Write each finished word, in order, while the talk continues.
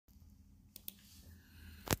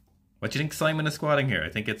What do you think Simon is squatting here? I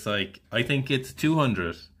think it's 200, 230,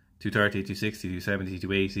 260, 270,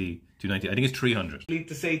 280, 290. I think it's 300. Need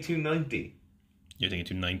to say 290. You're thinking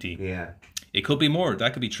 290? Yeah. It could be more.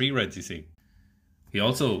 That could be 3 reds, you see. He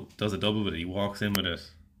also does a double with it. He walks in with it.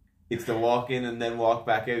 It's the walk in and then walk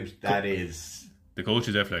back out. That is... The coach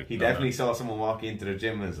is definitely... He definitely saw someone walk into the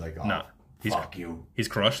gym and was like, oh, fuck you. He's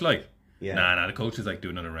crushed, like. Yeah. Nah, the coach is like, do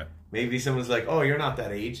another rep. Maybe someone's like, oh, you're not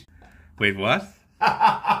that age. Wait, what?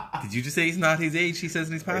 Did you just say he's not his age, he says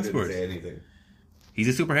in his passport? I didn't say anything. He's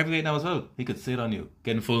a super heavyweight now as well. He could sit on you,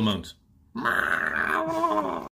 getting full mount.